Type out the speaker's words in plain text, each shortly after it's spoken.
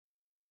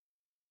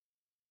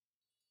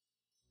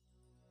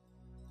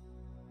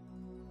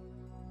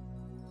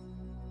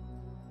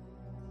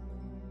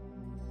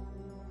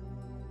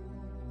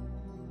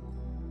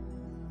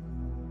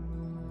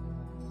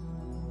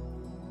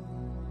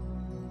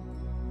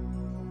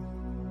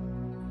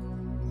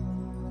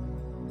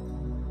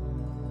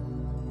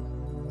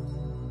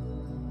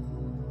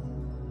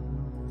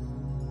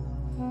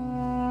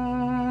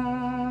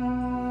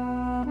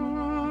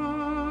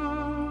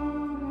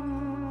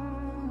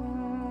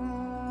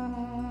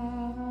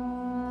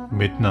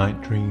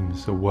Midnight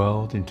dreams a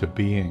world into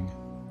being,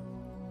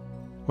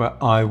 where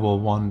I will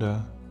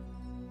wander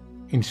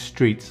in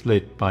streets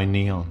lit by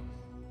neon,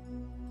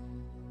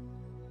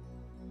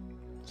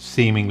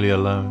 seemingly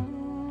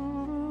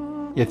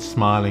alone, yet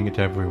smiling at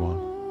everyone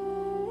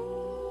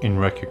in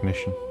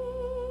recognition.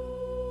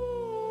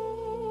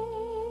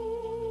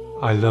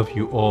 I love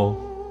you all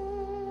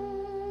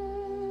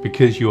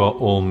because you are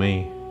all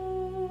me,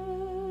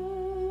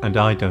 and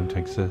I don't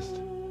exist.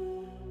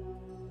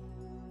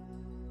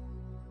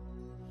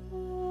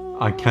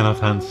 I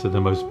cannot answer the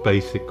most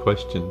basic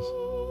questions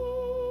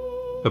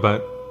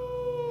about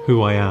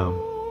who I am,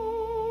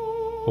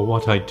 or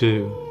what I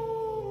do,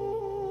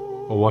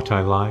 or what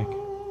I like,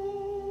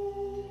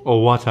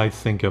 or what I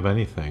think of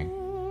anything.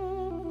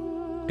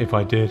 If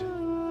I did,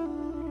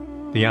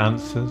 the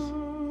answers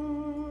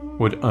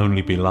would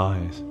only be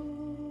lies.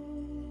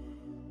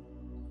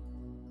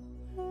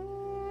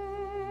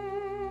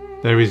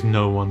 There is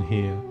no one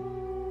here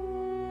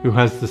who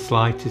has the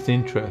slightest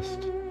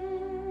interest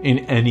in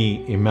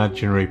any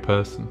imaginary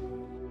person.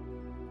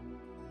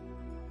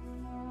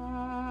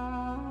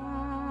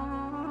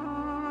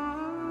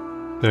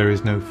 There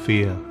is no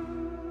fear,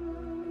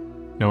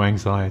 no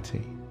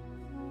anxiety,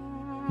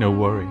 no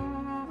worry,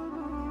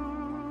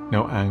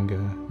 no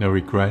anger, no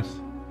regret,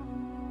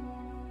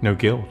 no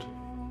guilt.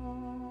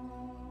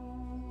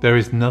 There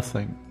is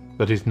nothing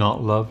that is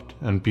not loved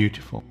and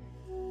beautiful,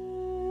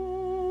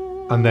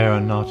 and there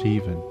are not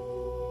even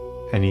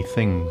any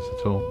things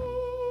at all,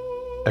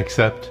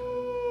 except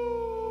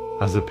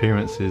as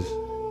appearances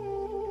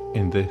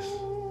in this.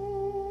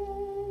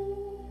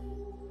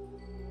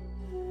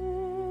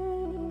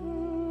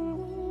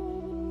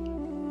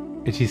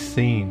 It is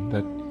seen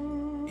that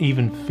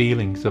even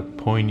feelings of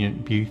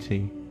poignant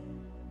beauty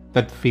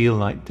that feel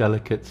like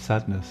delicate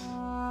sadness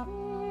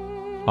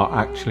are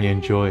actually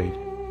enjoyed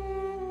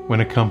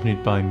when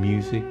accompanied by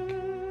music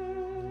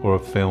or a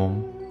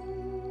film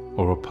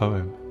or a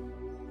poem.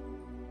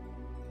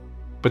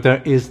 But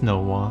there is no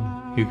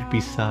one who could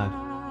be sad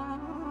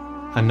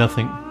and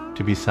nothing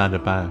to be sad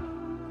about.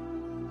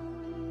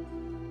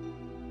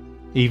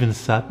 Even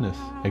sadness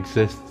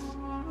exists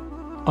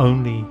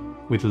only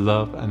with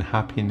love and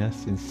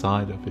happiness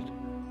inside of it.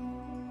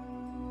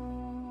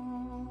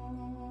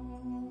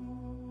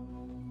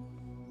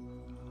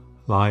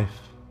 Life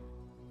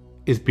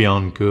is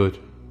beyond good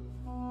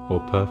or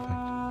perfect.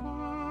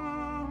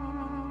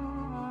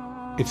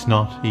 It's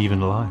not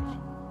even life.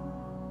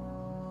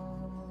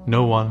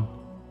 No one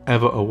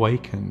ever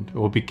awakened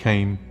or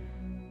became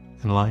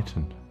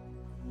enlightened.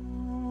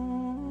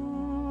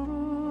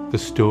 The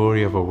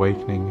story of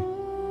awakening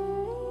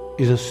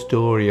is a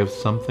story of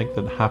something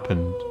that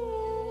happened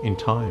in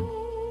time.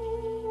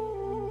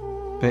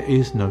 There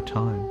is no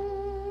time.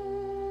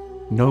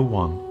 No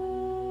one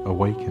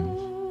awakens.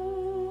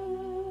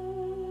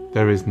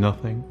 There is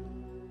nothing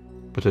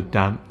but a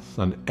dance,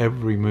 and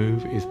every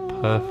move is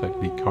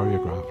perfectly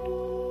choreographed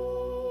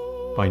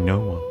by no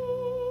one.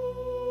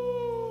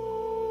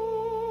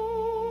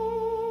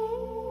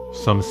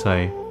 Some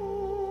say,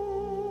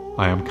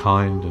 I am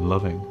kind and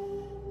loving.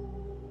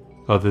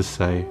 Others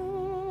say,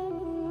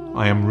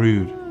 I am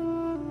rude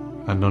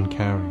and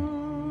uncaring.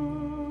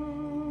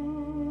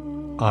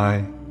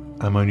 I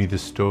am only the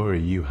story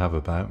you have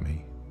about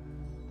me.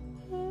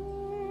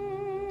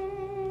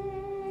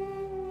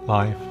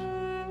 Life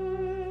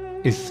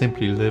is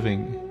simply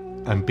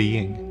living and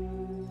being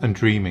and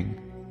dreaming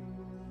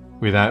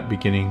without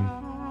beginning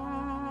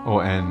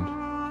or end.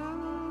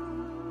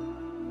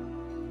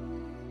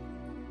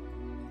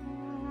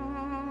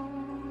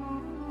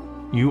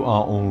 You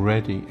are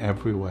already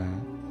everywhere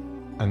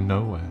and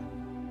nowhere.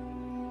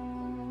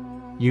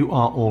 You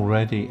are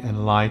already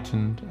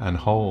enlightened and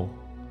whole.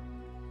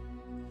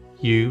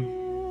 You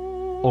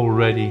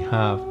already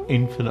have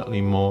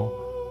infinitely more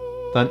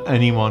than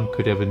anyone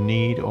could ever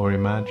need or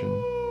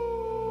imagine.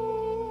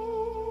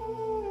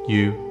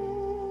 You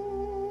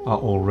are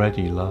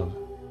already love.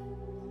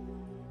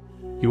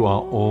 You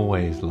are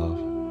always love.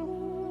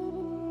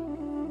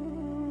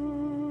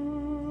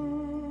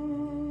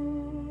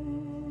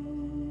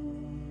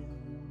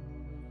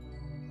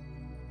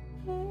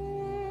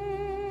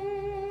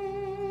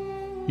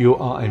 You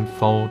are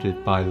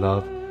enfolded by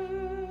love,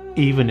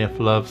 even if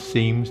love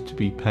seems to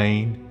be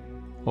pain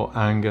or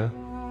anger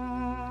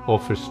or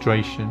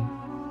frustration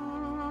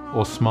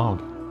or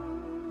smog.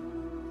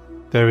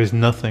 There is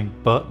nothing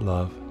but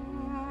love.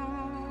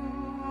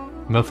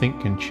 Nothing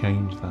can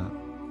change that.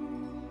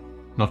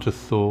 Not a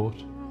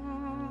thought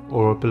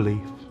or a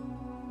belief,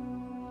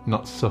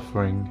 not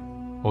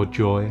suffering or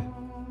joy,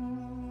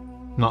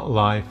 not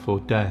life or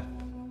death,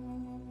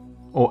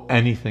 or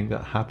anything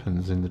that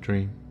happens in the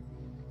dream.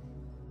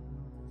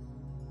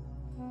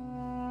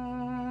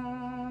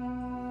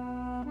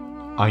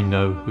 I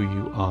know who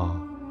you are,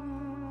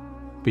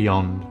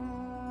 beyond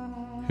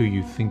who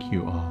you think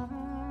you are.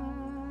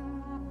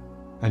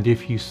 And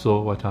if you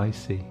saw what I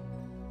see,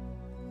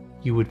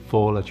 you would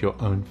fall at your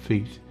own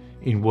feet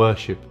in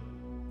worship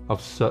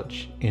of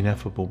such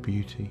ineffable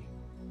beauty.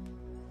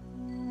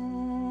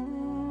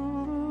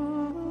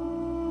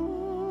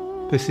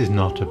 This is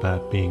not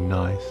about being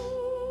nice.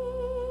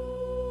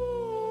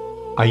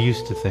 I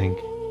used to think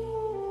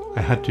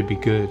I had to be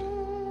good,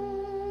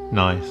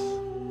 nice,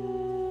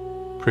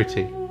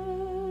 pretty.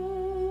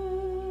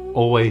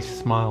 Always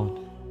smiled,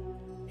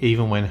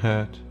 even when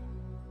hurt.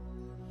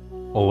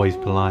 Always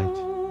polite,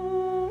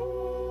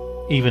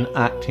 even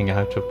acting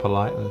out of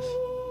politeness,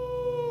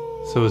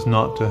 so as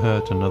not to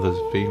hurt another's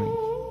feelings.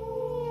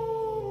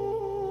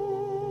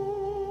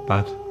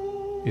 That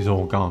is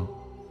all gone,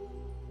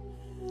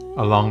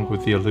 along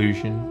with the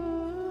illusion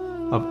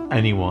of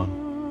anyone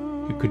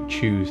who could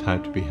choose how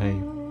to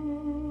behave.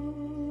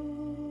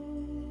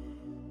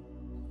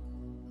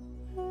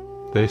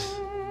 This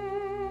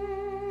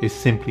is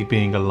simply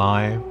being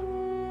alive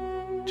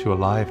to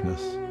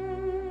aliveness,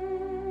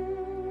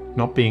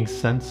 not being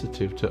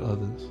sensitive to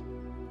others.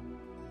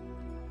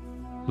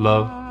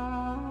 Love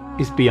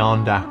is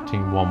beyond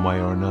acting one way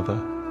or another.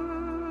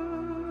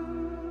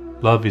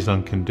 Love is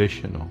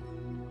unconditional.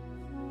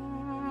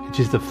 It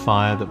is the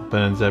fire that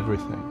burns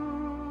everything,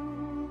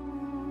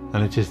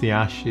 and it is the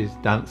ashes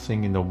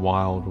dancing in the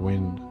wild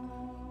wind.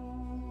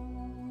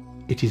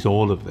 It is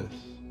all of this,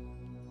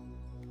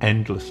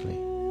 endlessly,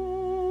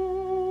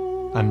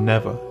 and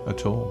never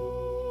at all.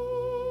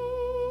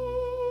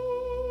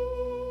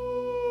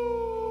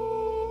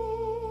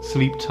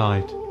 Sleep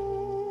tight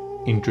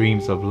in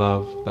dreams of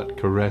love that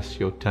caress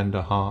your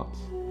tender hearts,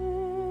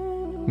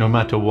 no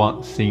matter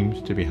what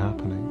seems to be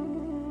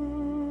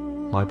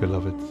happening, my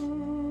beloveds.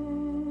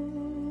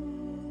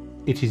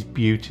 It is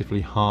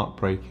beautifully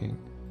heartbreaking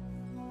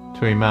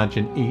to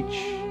imagine each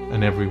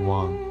and every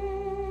one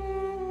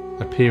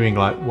appearing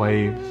like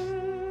waves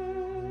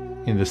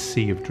in the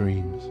sea of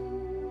dreams.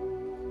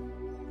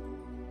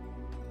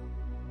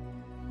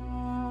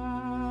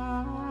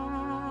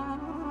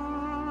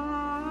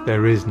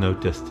 There is no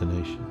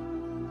destination.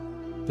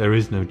 There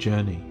is no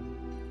journey.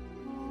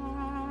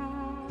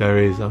 There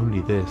is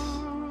only this.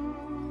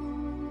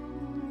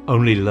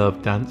 Only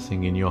love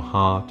dancing in your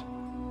heart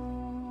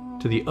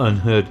to the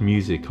unheard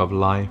music of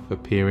life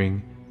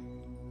appearing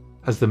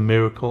as the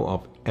miracle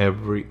of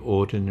every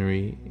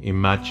ordinary,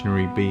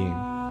 imaginary being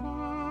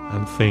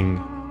and thing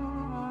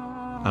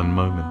and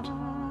moment.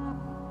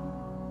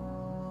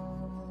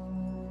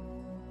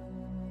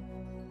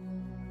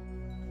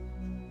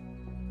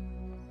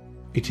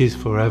 It is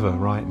forever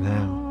right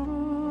now.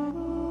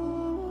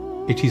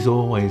 It is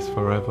always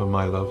forever,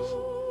 my loves.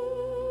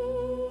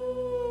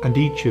 And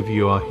each of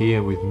you are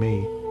here with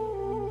me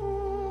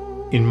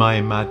in my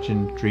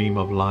imagined dream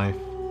of life,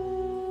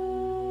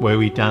 where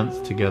we dance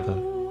together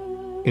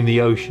in the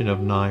ocean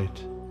of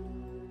night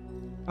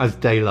as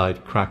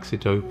daylight cracks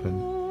it open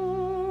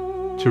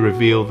to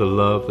reveal the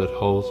love that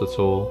holds us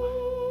all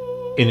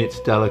in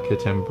its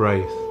delicate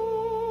embrace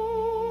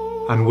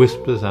and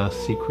whispers our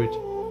secret,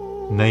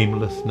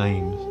 nameless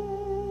names,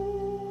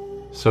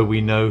 so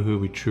we know who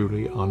we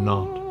truly are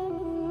not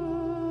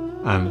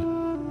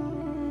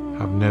and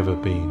have never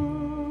been.